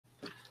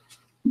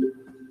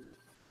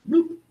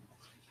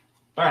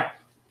All right.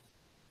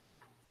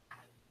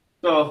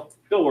 So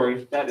don't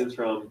worry, that is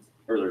from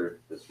earlier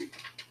this week.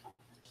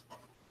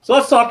 So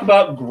let's talk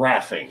about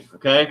graphing,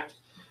 okay?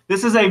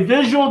 This is a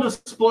visual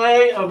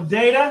display of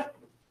data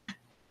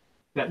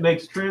that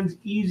makes trends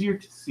easier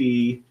to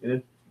see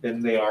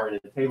than they are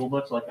in a table,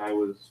 much like I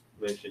was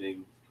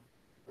mentioning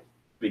at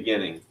the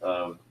beginning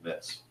of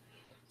this.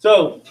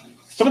 So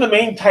some of the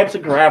main types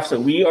of graphs that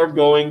we are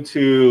going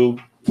to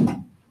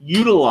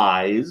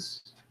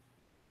utilize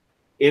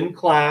in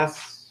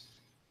class,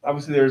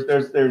 obviously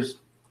there's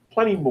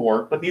plenty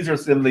more, but these are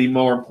some of the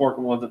more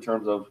important ones in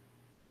terms of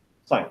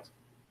science.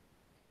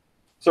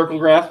 Circle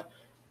graph,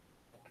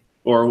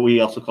 or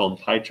we also call them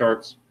pie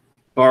charts,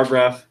 bar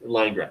graph, and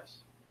line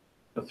graphs.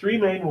 The three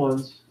main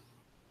ones.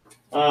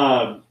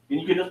 And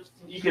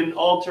you can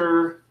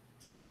alter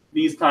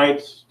these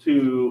types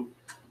to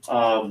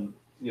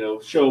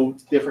show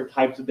different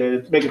types of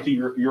data to make it to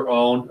your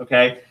own.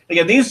 Okay.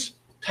 Again, these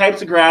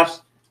types of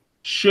graphs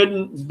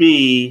shouldn't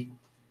be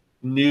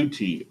new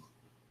to you.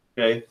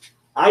 Okay.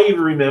 I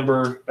even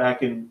remember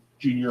back in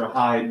junior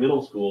high and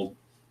middle school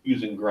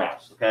using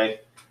graphs. Okay.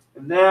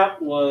 And that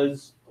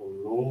was a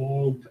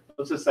long time.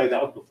 Let's just say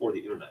that was before the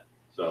internet.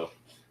 So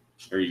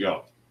there you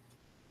go.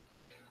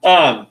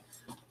 But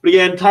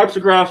again, types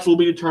of graphs will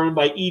be determined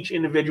by each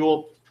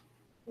individual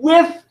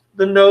with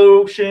the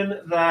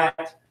notion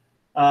that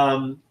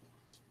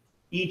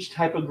each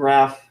type of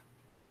graph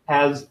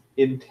has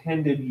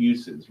intended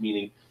uses,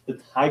 meaning the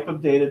type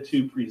of data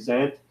to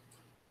present,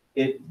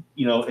 it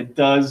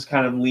does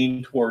kind of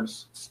lean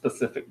towards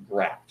specific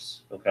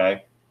graphs,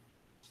 okay?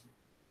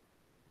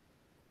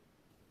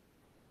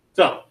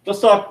 So let's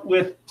start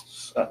with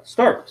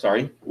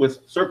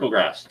circle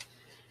graphs.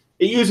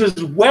 It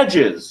uses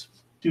wedges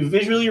to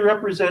visually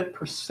represent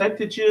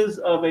percentages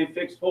of a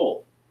fixed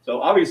whole.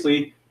 So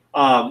obviously,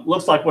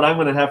 looks like what I'm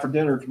going to have for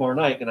dinner tomorrow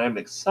night, and I'm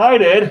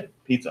excited.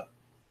 Pizza.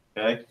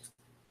 Okay.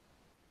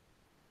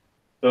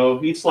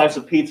 So each slice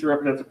of pizza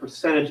represents a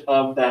percentage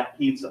of that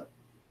pizza.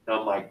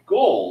 Now my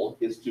goal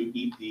is to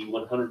eat the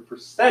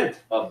 100%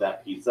 of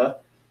that pizza.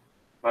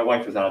 My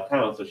wife is out of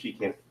town, so she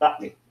can't stop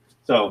me.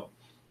 So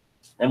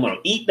I'm going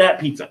to eat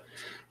that pizza.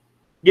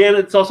 Again,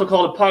 it's also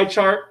called a pie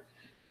chart.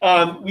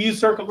 We use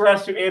circle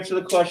graphs to answer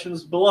the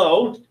questions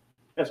below.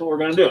 That's what we're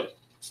going to do.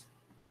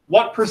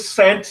 What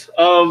percent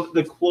of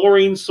the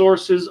chlorine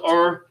sources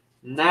are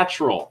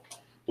natural?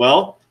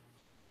 Well,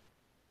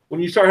 when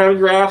you start having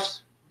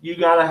graphs, you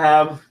got to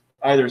have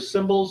either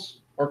symbols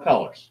or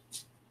colors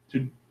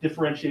to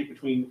differentiate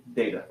between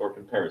data or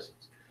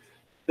comparisons.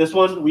 This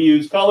one, we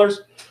use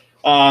colors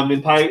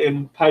in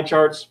pie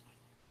charts.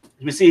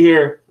 As we see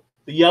here,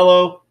 the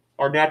yellow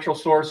are natural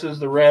sources,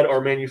 the red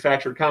are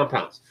manufactured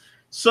compounds.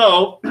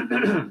 So,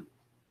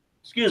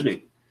 excuse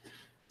me,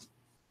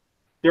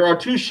 there are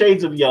two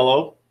shades of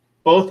yellow.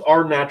 Both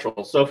are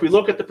natural. So if we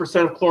look at the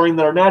percent of chlorine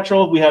that are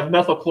natural, we have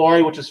methyl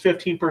chloride, which is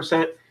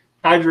 15%,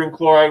 hydrogen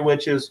chloride,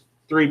 which is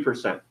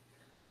 3%.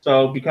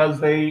 So because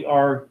they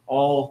are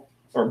all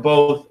or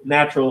both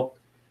natural,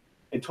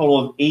 a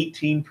total of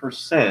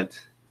 18%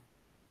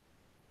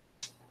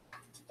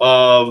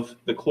 of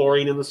the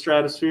chlorine in the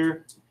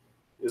stratosphere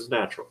is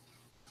natural.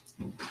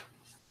 And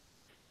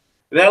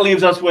that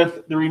leaves us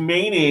with the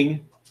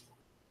remaining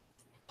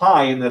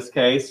pie in this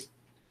case.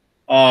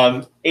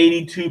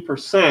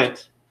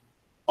 82%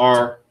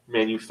 are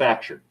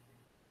manufactured.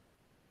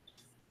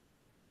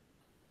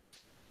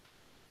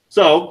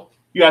 So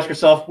you ask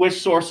yourself,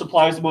 which source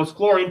supplies the most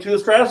chlorine to the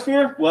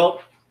stratosphere?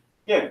 Well,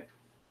 again,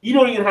 you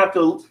don't even have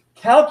to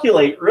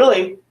calculate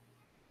really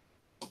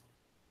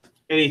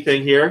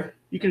anything here.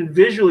 You can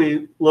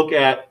visually look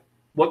at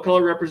what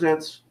color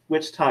represents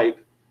which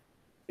type.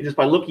 And just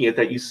by looking at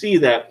that, you see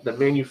that the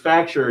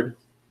manufactured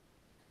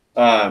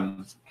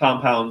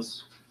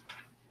compounds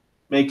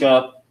make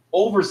up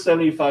over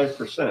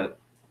 75%,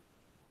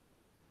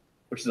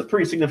 which is a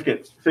pretty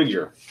significant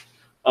figure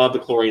of the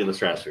chlorine in the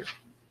stratosphere.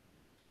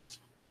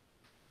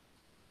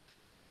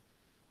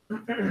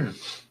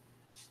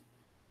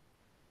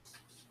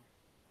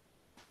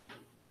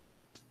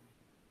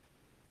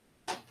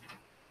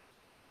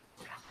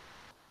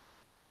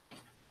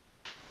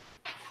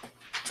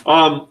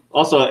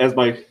 Also, as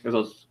I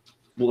was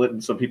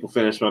letting some people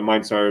finish, my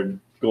mind started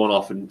going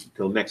off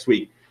until next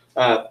week.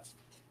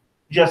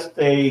 Just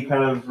a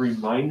kind of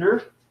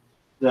reminder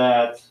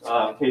that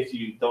in case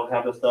you don't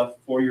have the stuff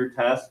for your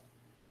test,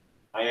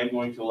 I am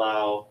going to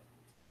allow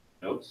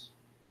notes.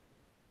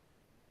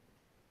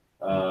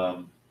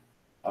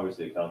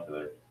 Obviously a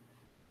calculator,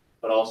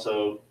 but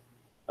also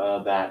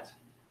that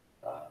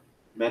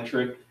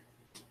metric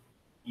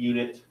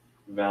unit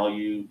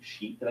value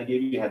sheet that I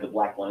gave you. You had the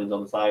black lines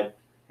on the side.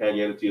 I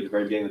gave it to you at the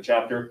very beginning of the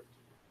chapter.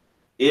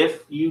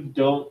 If you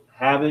don't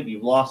have it,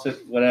 you've lost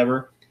it,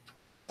 whatever,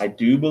 I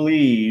do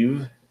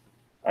believe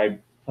I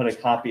put a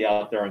copy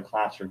out there on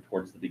Classroom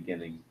towards the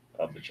beginning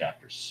of the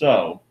chapter.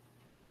 So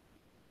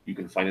you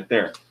can find it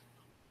there.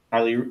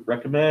 Highly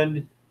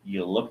recommend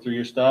you look through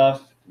your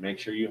stuff to make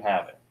sure you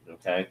have it,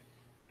 okay?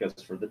 Because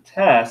for the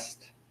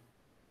test,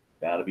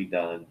 that'll be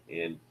done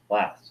in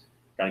class.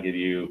 I'm trying to give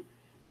you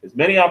as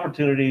many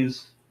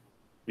opportunities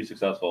to be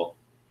successful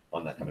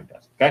on that type of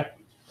test. Okay?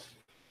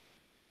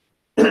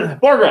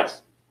 Bar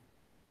graphs.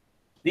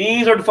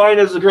 These are defined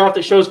as a graph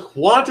that shows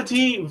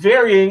quantity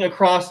varying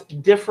across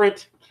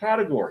different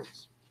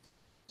categories.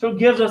 So it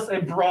gives us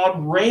a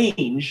broad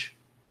range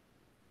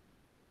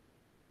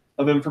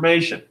of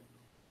information.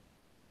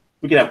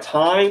 We can have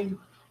time,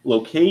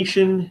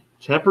 location,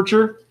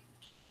 temperature.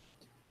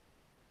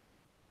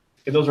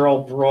 And those are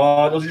all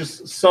broad. Those are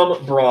just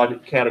some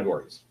broad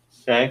categories.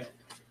 Okay?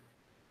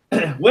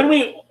 When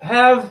we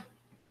have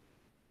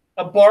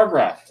a bar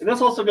graph, and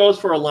this also goes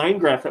for a line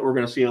graph that we're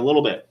going to see in a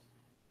little bit,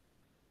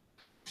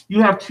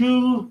 you have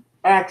two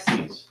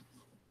axes.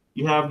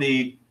 You have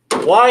the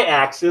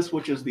y-axis,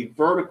 which is the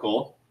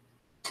vertical.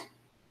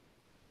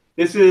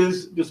 This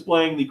is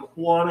displaying the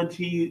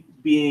quantity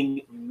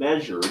being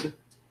measured.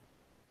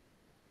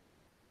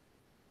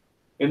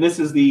 And this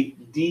is the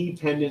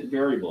dependent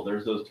variable.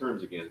 There's those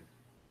terms again.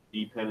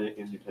 Dependent,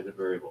 independent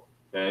variable.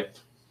 Okay?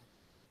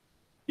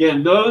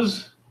 Again,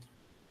 those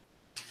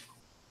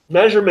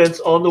measurements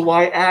on the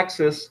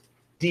y-axis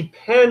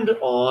depend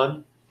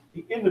on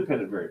the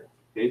independent variable.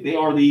 Okay? They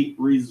are the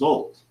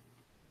result.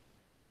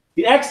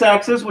 The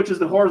x-axis, which is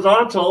the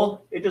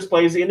horizontal, it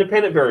displays the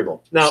independent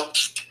variable. Now,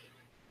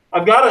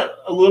 I've got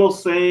a little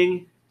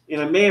saying,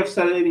 and I may have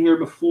said it in here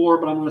before,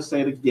 but I'm going to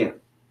say it again.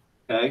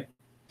 Okay?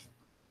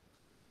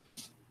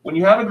 When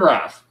you have a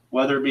graph,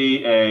 whether it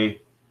be a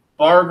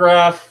bar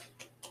graph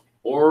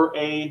or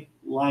a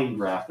line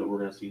graph that we're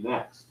going to see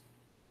next,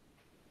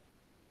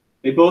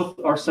 they both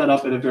are set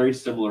up in a very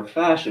similar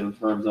fashion in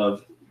terms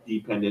of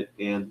dependent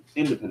and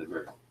independent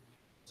variable.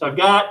 So I've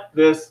got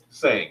this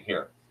saying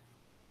here.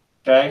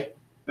 Okay,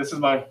 this is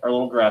our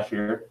little graph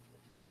here.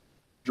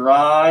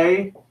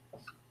 Dry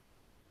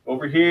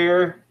over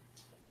here,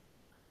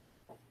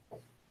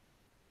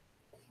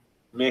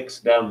 mix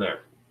down there.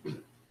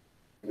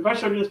 Have I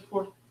showed you this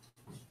before?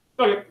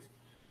 Okay.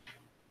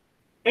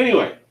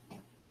 Anyway,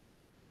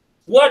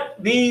 what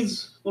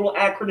these little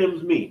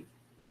acronyms mean,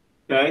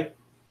 okay,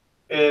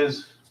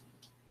 is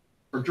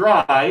for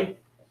dry,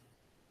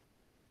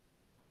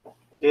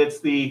 it's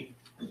the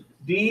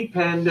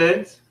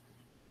dependent,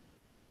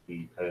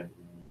 that's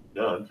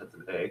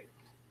an A.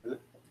 Is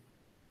it?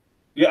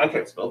 Yeah, I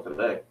can't spell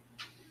today.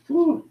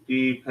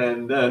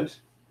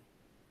 Dependent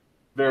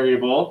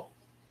variable,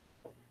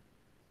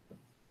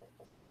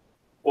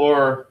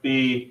 or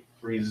the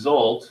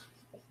result,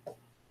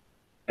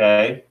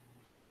 okay,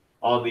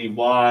 on the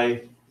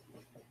y-axis.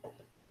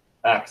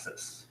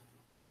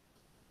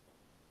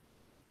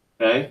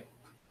 Okay?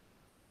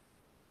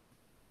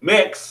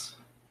 Mix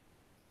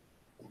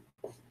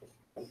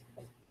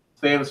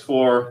stands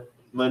for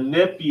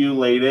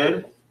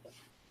manipulated,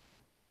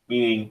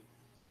 meaning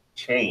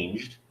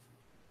changed,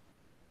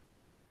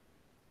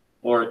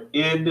 or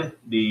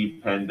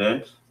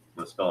independent, I'm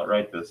going to spell it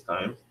right this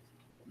time,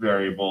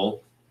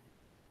 variable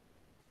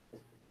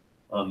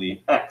on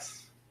the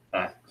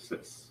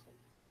x-axis.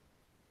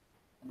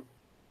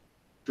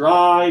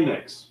 Dry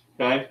mix,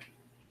 okay?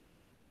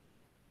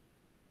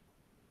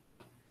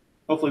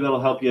 Hopefully that'll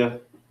help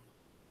you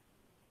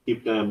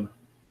keep them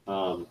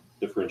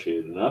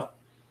differentiated enough.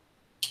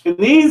 And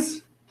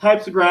these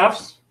types of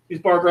graphs, these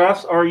bar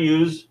graphs, are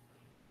used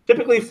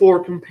typically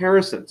for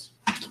comparisons.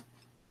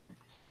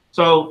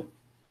 So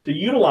to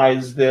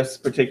utilize this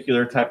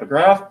particular type of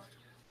graph,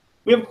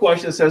 we have a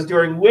question that says,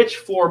 during which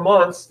 4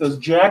 months does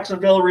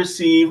Jacksonville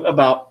receive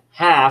about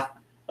half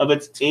of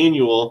its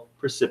annual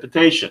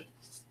precipitation?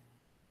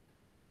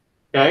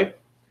 Okay?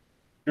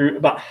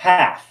 About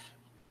half.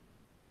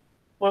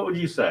 What would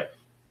you say?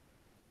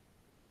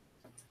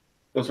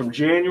 Goes from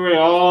January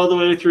all the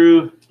way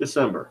through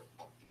December.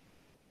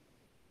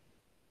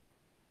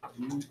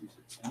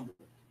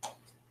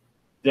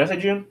 Did I say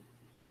June?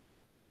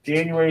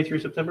 January through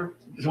September?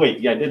 Wait,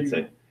 yeah, I did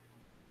say.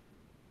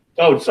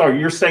 Oh, sorry,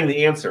 you're saying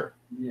the answer.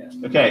 Yeah.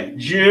 Okay,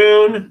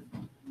 June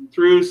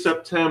through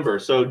September.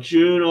 So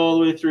June all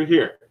the way through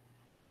here.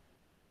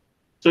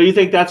 So you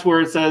think that's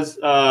where it says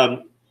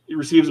it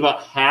receives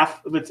about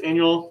half of its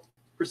annual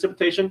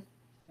precipitation?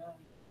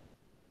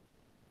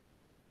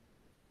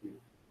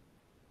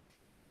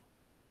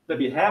 That'd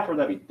be half or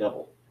that'd be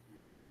double?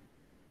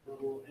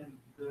 Double, and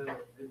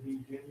it'd be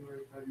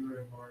January,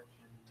 February, March,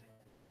 and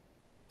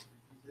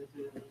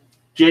May.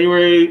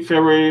 January,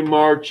 February,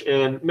 March,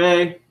 and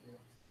May.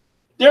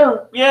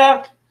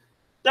 Yeah,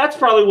 that's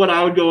probably what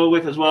I would go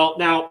with as well.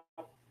 Now,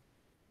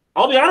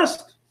 I'll be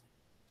honest.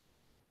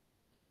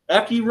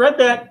 After you read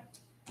that,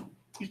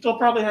 you still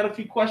probably had a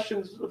few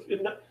questions.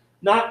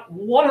 Not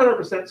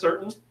 100%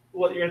 certain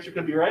what your answer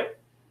could be, right?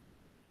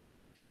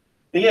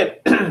 Again,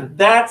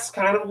 that's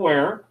kind of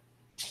where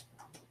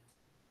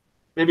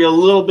maybe a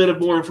little bit of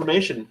more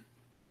information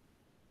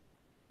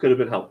could have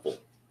been helpful.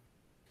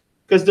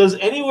 Because does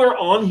anywhere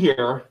on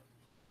here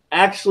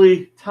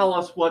actually tell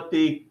us what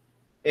the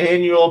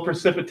annual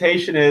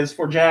precipitation is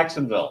for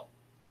Jacksonville?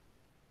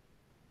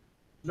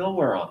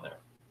 Nowhere on there.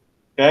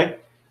 Okay?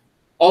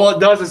 All it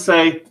does is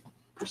say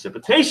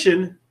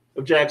precipitation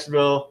of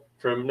Jacksonville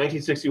from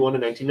 1961 to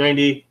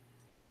 1990,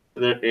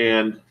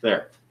 and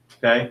there,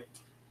 okay?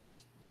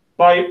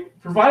 By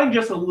providing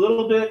just a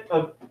little bit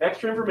of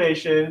extra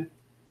information,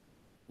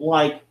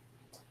 like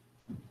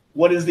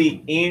what is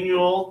the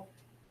annual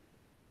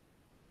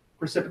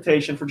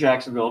precipitation for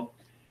Jacksonville,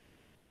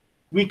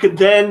 we could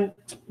then,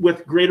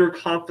 with greater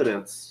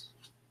confidence,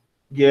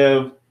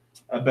 give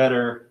a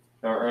better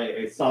or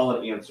a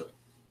solid answer.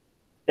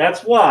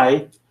 That's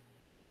why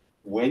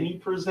when you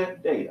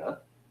present data,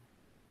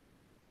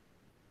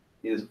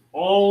 it is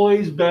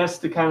always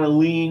best to kind of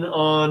lean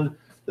on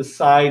the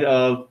side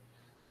of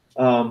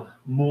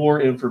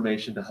more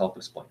information to help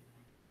explain.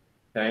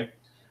 Okay,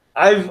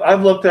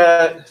 I've looked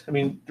at, I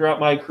mean, throughout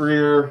my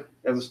career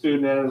as a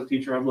student and as a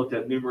teacher, I've looked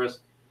at numerous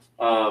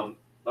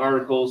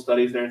articles,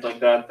 studies, things like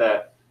that.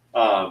 That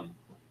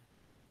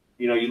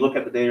you know, you look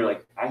at the data, you're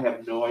like, I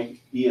have no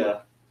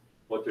idea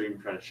what they're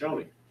even trying to show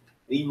me. And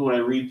even when I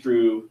read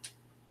through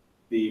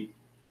the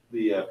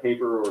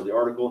paper or the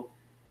article,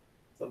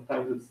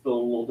 sometimes it's still a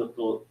little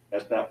difficult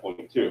at that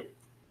point too.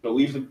 So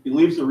it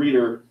leaves the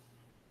reader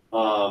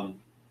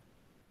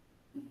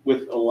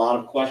with a lot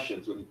of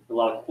questions. And a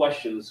lot of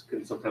questions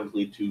can sometimes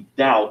lead to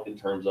doubt in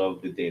terms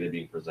of the data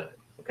being presented.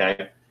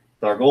 Okay,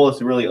 so our goal is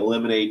to really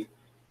eliminate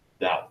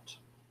doubt.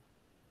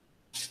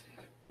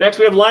 Next,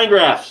 we have line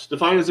graphs,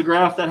 defined as a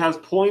graph that has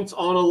points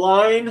on a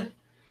line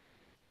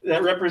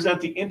that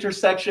represent the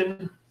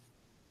intersection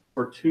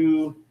for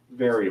two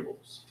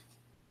variables.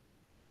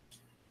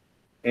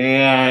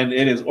 And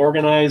it is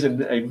organized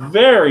in a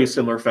very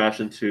similar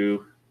fashion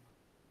to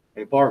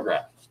a bar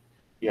graph.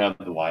 You have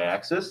the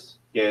y-axis,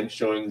 again,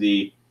 showing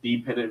the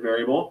dependent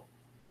variable.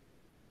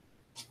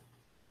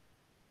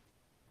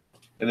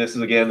 And this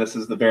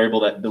is the variable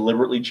that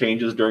deliberately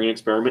changes during an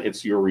experiment.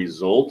 It's your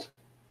result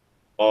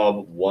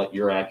of what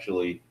you're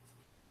actually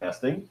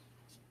testing.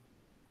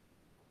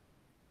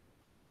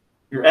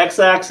 Your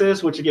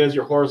x-axis, which again is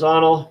your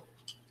horizontal,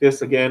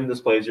 this again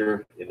displays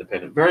your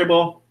independent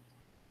variable.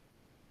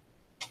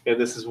 And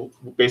this is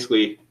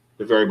basically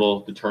the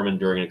variable determined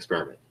during an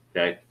experiment,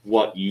 okay?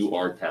 What you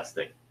are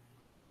testing.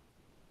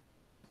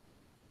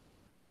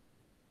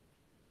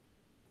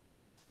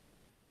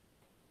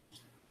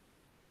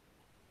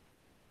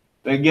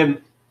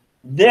 Again,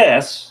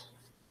 this,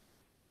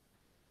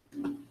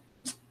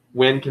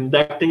 when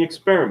conducting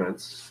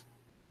experiments,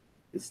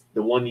 is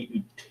the one that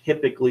you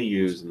typically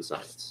use in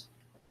science.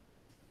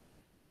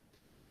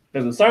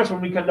 Because in science, when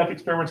we conduct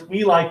experiments,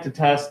 we like to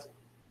test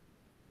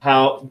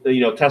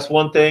test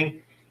one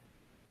thing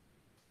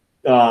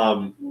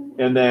and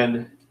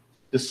then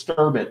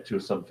disturb it to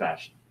some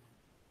fashion.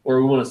 Or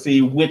we want to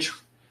see which,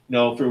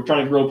 if we're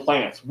trying to grow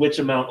plants, which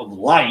amount of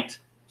light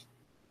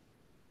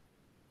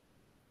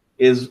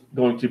is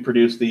going to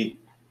produce the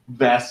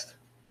best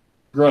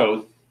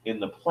growth in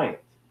the plant.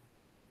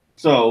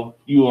 So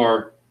you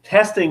are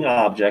testing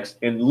objects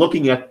and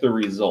looking at the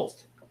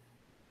result.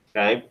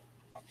 Okay?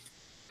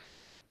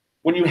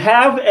 When you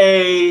have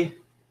a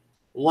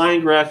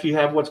line graph, you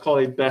have what's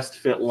called a best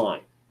fit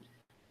line.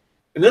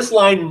 And this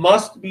line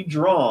must be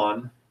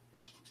drawn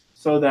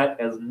so that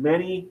as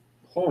many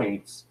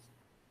points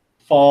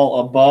fall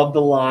above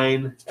the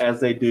line as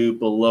they do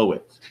below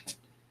it.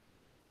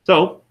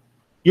 So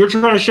you're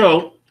trying to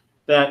show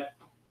that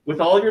with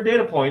all your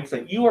data points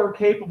that you are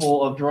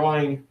capable of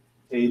drawing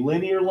a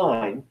linear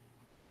line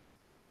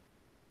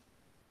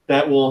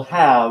that will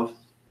have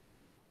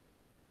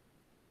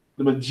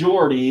the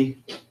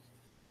majority,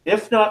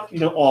 if not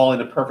all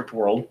in a perfect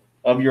world,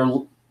 of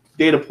your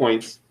data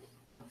points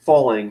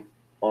falling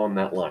on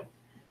that line.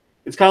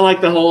 It's kind of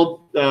like the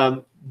whole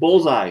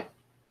bullseye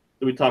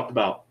that we talked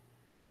about.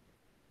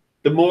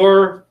 The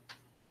more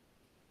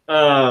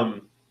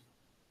the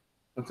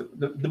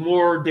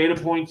more data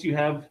points you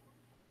have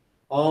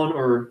on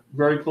or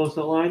very close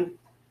to the line,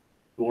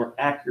 the more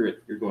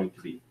accurate you're going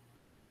to be.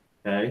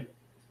 Okay.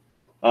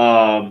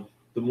 The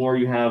more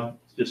you have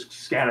just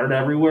scattered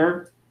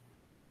everywhere,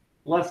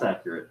 less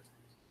accurate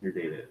your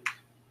data is.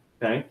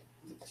 Okay.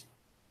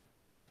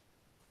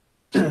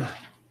 Of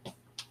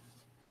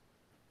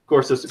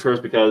course, this occurs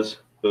because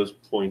those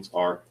points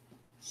are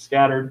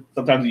scattered.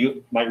 Sometimes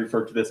you might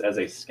refer to this as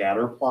a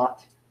scatter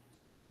plot,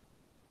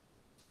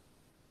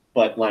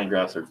 but line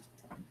graphs are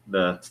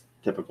the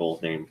typical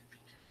name.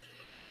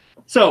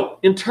 So,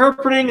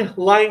 interpreting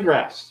line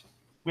graphs,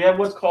 we have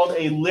what's called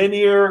a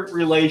linear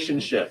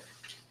relationship.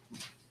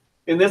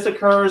 And this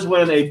occurs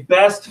when a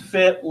best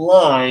fit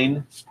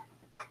line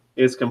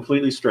is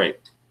completely straight,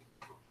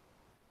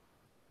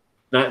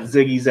 not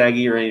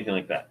ziggy-zaggy or anything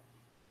like that.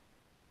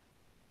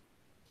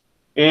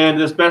 And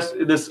this best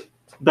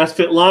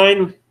fit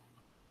line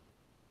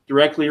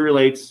directly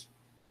relates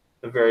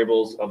the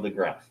variables of the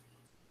graph.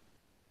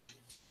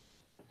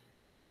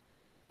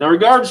 Now, in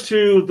regards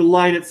to the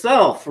line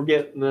itself, we're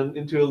getting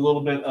into a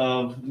little bit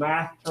of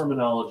math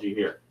terminology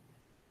here.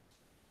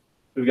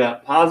 We've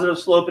got positive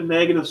slope and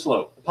negative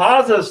slope. The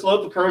positive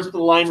slope occurs if the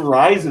line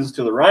rises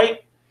to the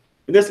right.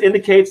 And this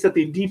indicates that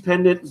the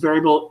dependent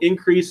variable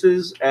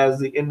increases as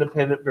the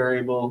independent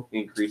variable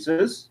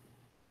increases.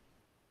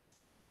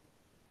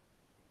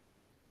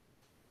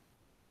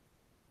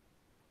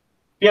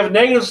 you have a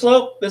negative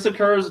slope, this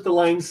occurs if the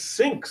line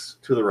sinks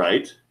to the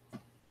right.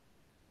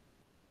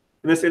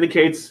 And this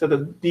indicates that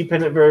the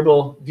dependent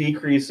variable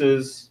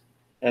decreases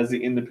as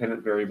the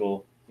independent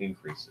variable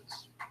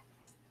increases.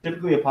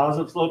 Typically, a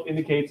positive slope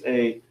indicates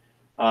a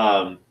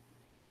kind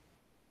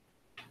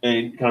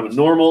of a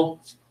normal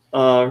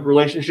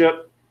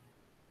relationship,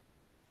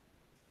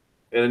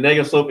 and a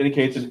negative slope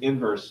indicates an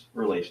inverse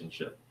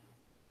relationship,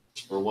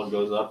 where one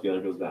goes up, the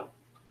other goes down.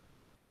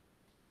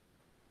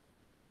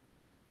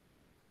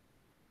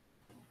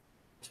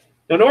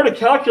 Now, in order to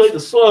calculate the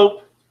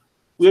slope,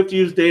 we have to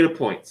use data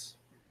points.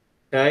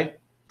 Okay?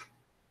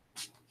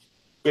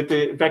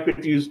 In fact, we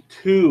have to use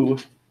 2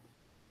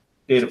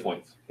 data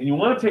points. And you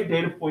want to take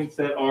data points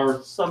that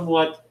are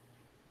somewhat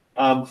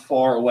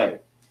far away.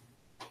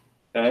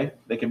 Okay?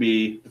 They can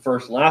be the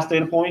first and last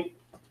data point,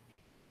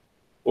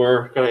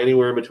 or kind of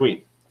anywhere in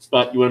between.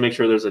 But you want to make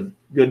sure there's a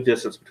good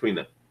distance between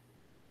them.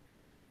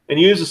 And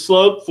use the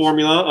slope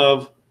formula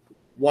of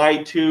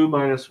y2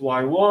 minus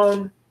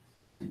y1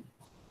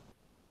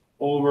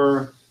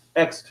 over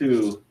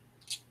x2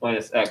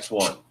 minus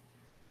x1.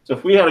 So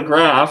if we had a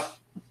graph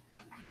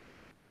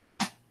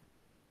that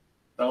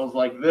was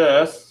like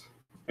this,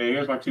 okay,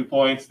 here's my 2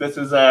 points. This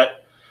is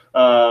at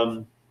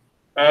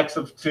x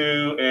of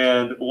 2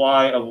 and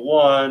y of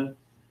 1,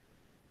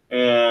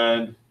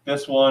 and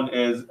this one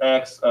is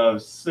x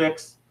of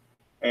 6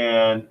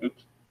 and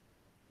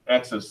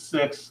x of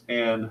 6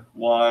 and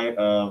y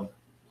of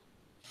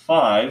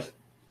 5.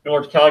 In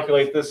order to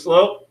calculate this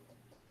slope,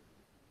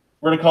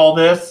 we're going to call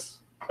this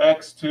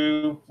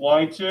x2,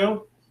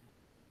 y2.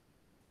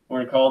 We're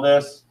going to call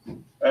this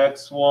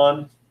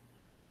x1,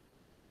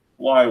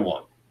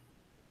 y1.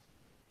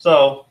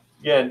 So,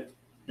 again,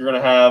 you're going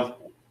to have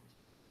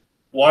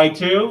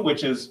y2,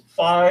 which is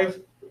 5,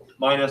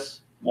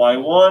 minus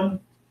y1,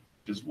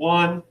 which is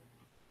 1,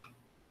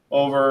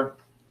 over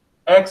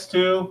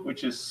x2,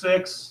 which is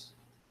 6,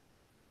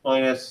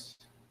 minus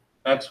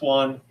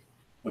x1,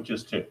 which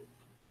is 2.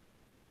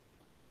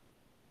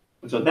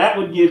 And so that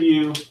would give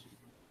you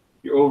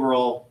your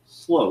overall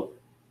slope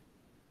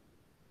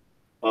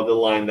of the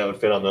line that would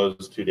fit on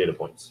those 2 data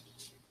points.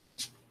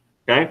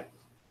 Okay?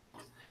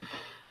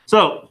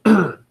 So,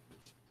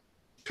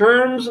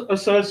 terms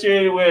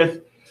associated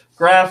with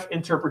graph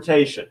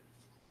interpretation.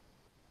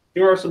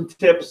 Here are some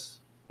tips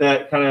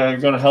that kind of are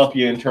going to help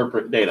you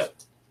interpret data.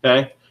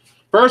 Okay?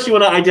 First, you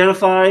want to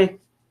identify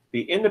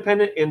the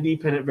independent and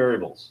dependent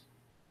variables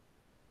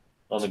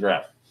on the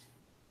graph.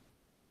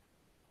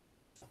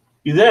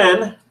 You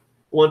then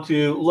want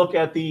to look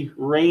at the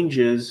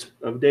ranges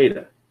of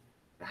data.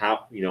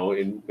 How,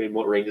 in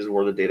what ranges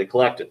were the data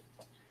collected.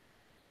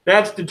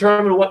 Next,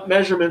 determine what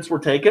measurements were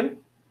taken,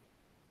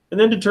 and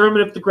then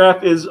determine if the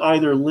graph is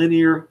either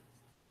linear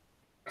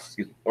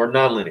or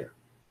nonlinear.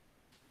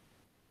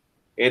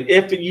 And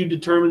if you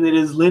determine it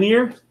is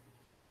linear,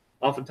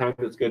 oftentimes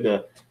it's good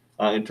to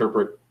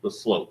interpret the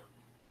slope.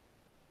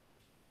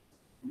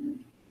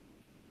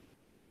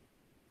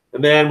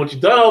 And then once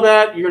you've done all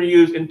that, you're going to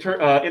use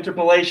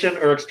interpolation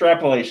or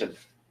extrapolation.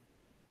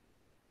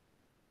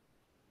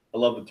 I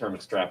love the term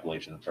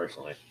extrapolation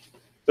personally.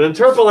 But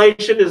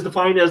interpolation is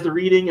defined as the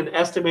reading and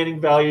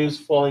estimating values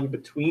falling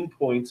between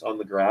points on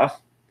the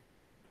graph.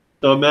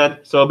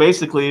 So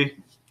basically,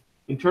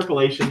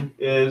 interpolation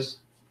is,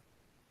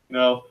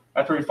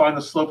 after we find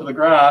the slope of the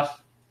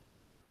graph,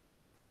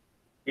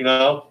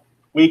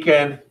 we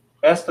can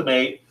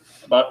estimate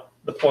about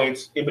the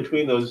points in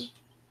between those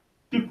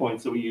 2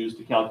 points that we use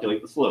to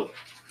calculate the slope.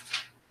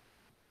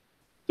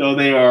 So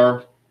they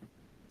are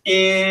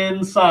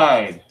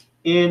inside,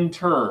 in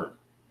turn,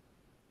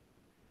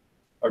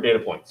 our data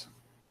points.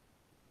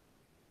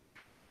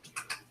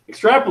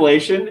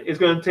 Extrapolation is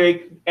going to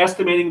take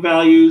estimating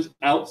values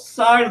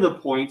outside of the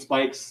points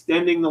by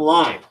extending the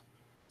line.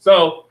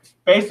 So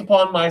based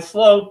upon my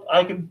slope,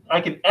 I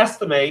can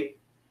estimate,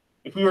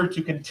 if we were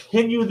to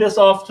continue this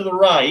off to the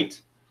right,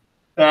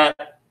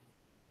 that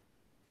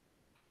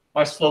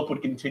my slope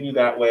would continue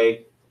that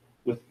way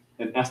with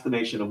an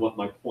estimation of what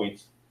my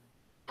points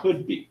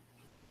could be.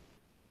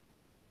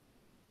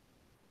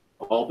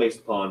 All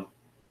based upon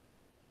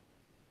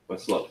my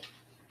slope.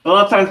 A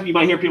lot of times you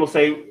might hear people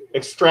say,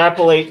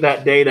 extrapolate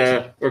that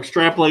data or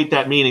extrapolate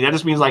that meaning. That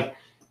just means like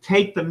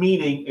take the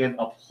meaning and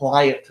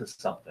apply it to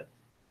something.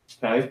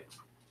 Okay?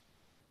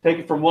 Take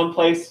it from one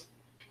place,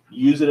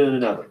 use it in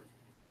another.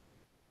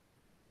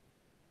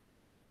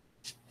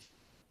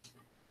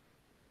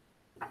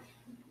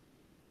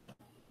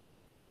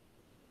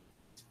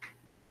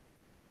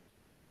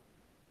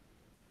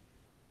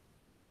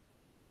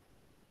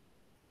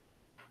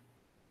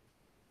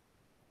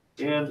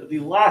 And the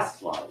last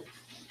slide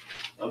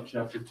of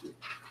chapter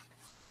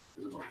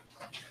 2.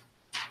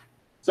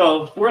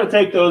 So we're going to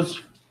take those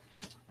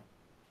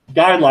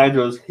guidelines,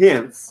 those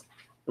hints,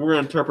 and we're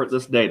going to interpret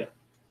this data.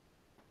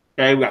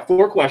 Okay, we've got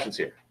 4 questions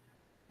here.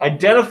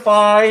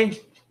 Identify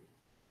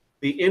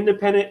the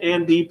independent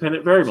and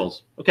dependent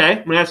variables. Okay,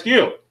 I'm going to ask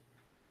you,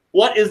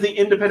 what is the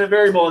independent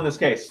variable in this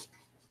case?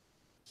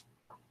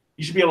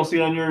 You should be able to see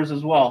it on yours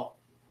as well.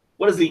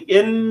 What is the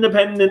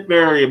independent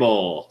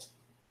variable?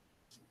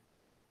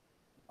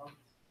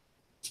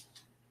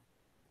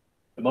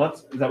 The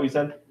months? Is that what you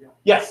said? Yeah.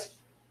 Yes,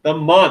 the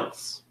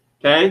months.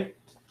 Okay?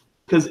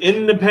 Because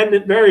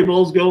independent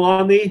variables go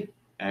on the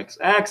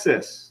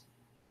x-axis.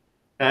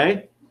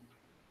 Okay?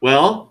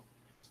 Well,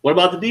 what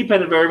about the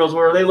dependent variables?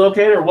 Where are they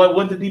located? Or what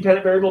would the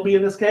dependent variable be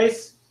in this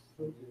case?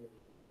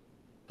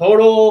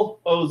 Total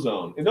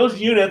ozone. In those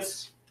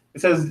units,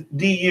 it says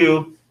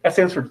DU. That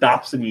stands for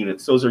Dobson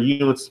units. Those are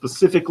units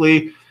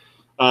specifically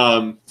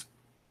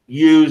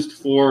used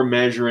for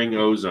measuring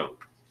ozone.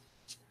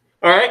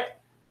 All right.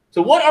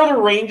 So what are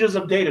the ranges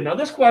of data? Now,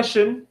 this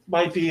question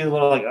might be a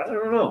little like, I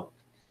don't know.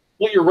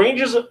 What your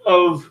ranges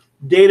of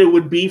data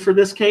would be for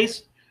this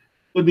case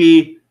would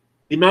be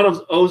the amount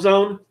of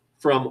ozone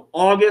from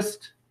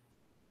August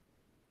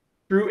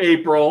through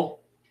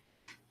April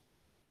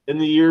in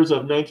the years of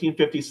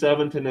 1957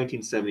 to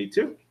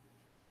 1972.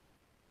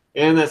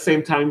 And that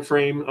same time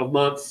frame of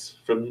months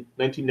from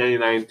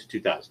 1999 to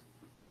 2000.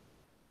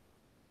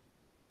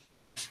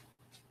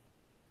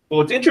 Well,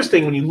 what's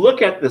interesting when you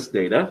look at this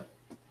data,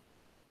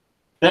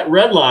 that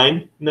red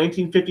line,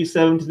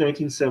 1957 to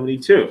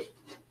 1972.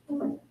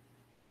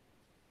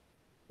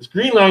 This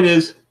green line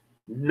is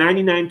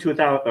 99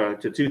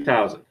 to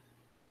 2000.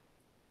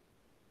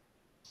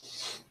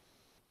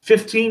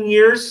 15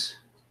 years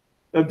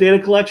of data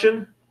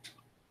collection,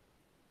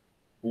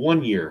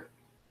 1 year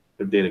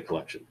of data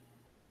collection.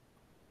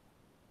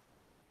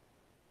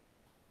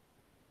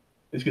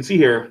 As you can see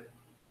here,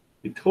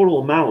 the total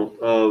amount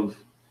of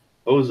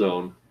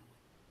ozone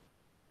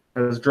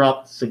has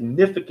dropped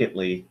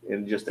significantly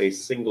in just a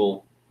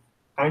single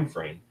time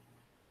frame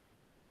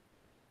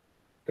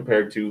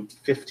compared to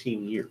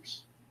 15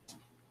 years.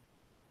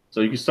 So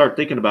you can start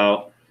thinking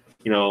about,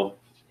 you know,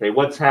 okay,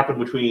 what's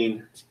happened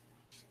between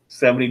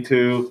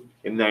 72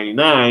 and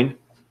 99?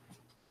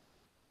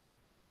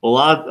 A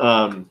lot.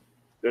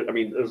 I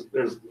mean,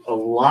 there's a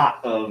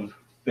lot of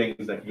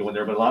things that go in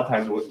there, but a lot of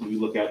times we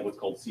look at what's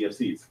called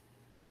CFCs,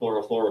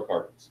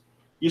 chlorofluorocarbons.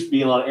 Used to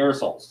be a lot of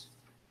aerosols,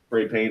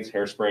 spray paints,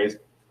 hairsprays.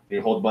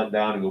 You hold the button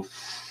down and go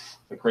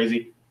like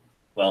crazy.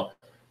 Well,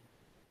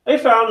 they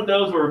found that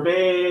those were a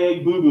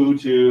big boo-boo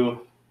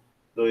to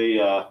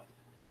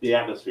the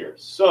atmosphere.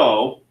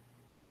 So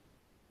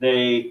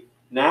they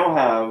now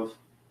have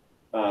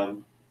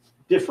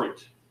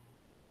different,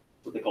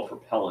 what they call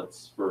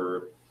propellants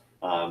for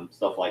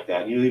stuff like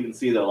that. And you even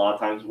see that a lot of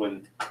times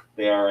when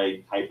they are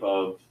a type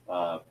of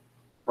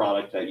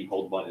product that you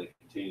hold the button and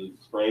continually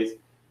sprays,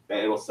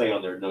 that it will say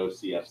on there no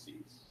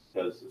CFCs,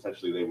 because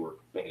essentially they were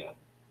banned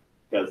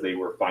because they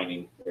were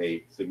finding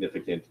a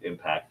significant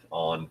impact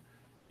on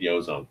the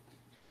ozone.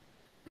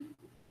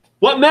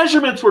 What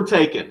measurements were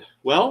taken?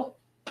 Well,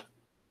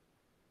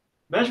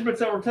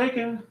 measurements that were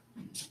taken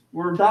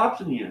were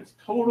Dobson units,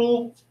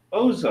 total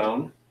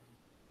ozone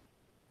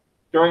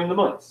during the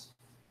months.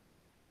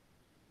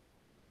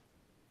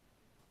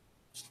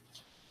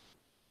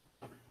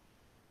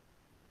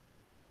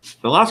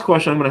 The last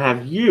question I'm going to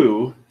have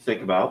you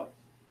think about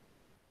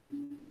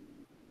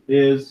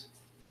is,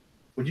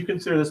 would you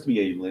consider this to be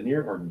a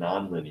linear or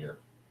nonlinear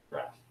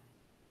graph?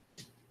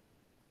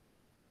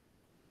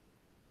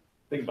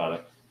 Think about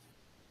it.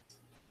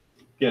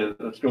 Again,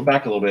 let's go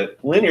back a little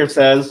bit. Linear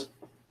says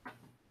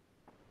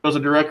there's a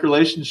direct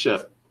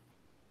relationship.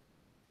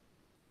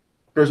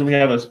 First, we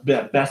have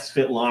a best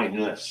fit line,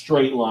 you know, that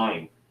straight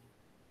line.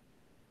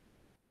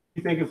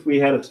 You think if we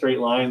had a straight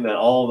line that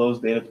all those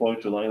data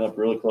points would line up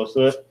really close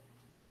to it?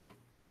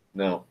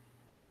 No.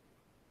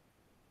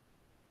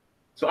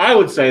 So I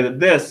would say that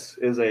this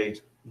is a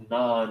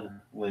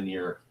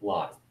non-linear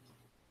line,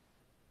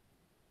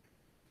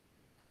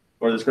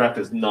 or this graph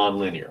is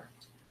non-linear.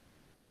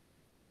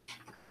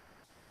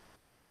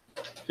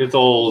 It's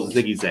all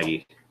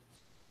ziggy-zaggy.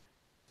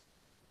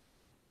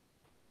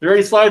 There are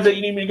any slides that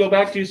you need me to go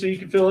back to so you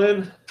can fill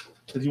in?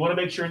 Because you want to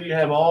make sure you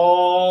have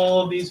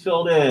all of these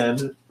filled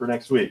in for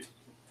next week.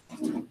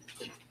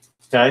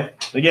 Okay?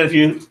 Again, if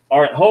you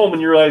are at home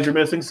and you realize you're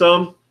missing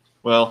some,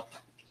 well,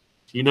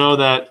 you know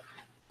that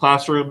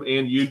Classroom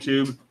and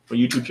YouTube, my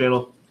YouTube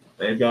channel,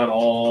 they've got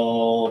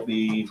all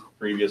the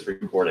previous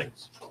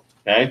recordings.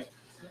 Okay?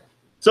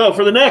 So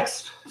for the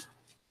next,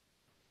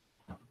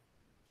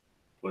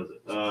 what is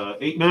it?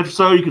 8 minutes or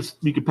so,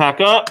 you can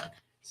pack up,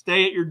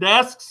 stay at your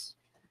desks,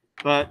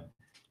 but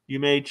you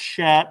may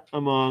chat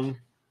among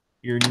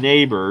your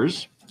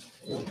neighbors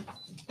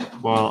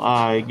while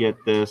I get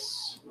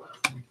this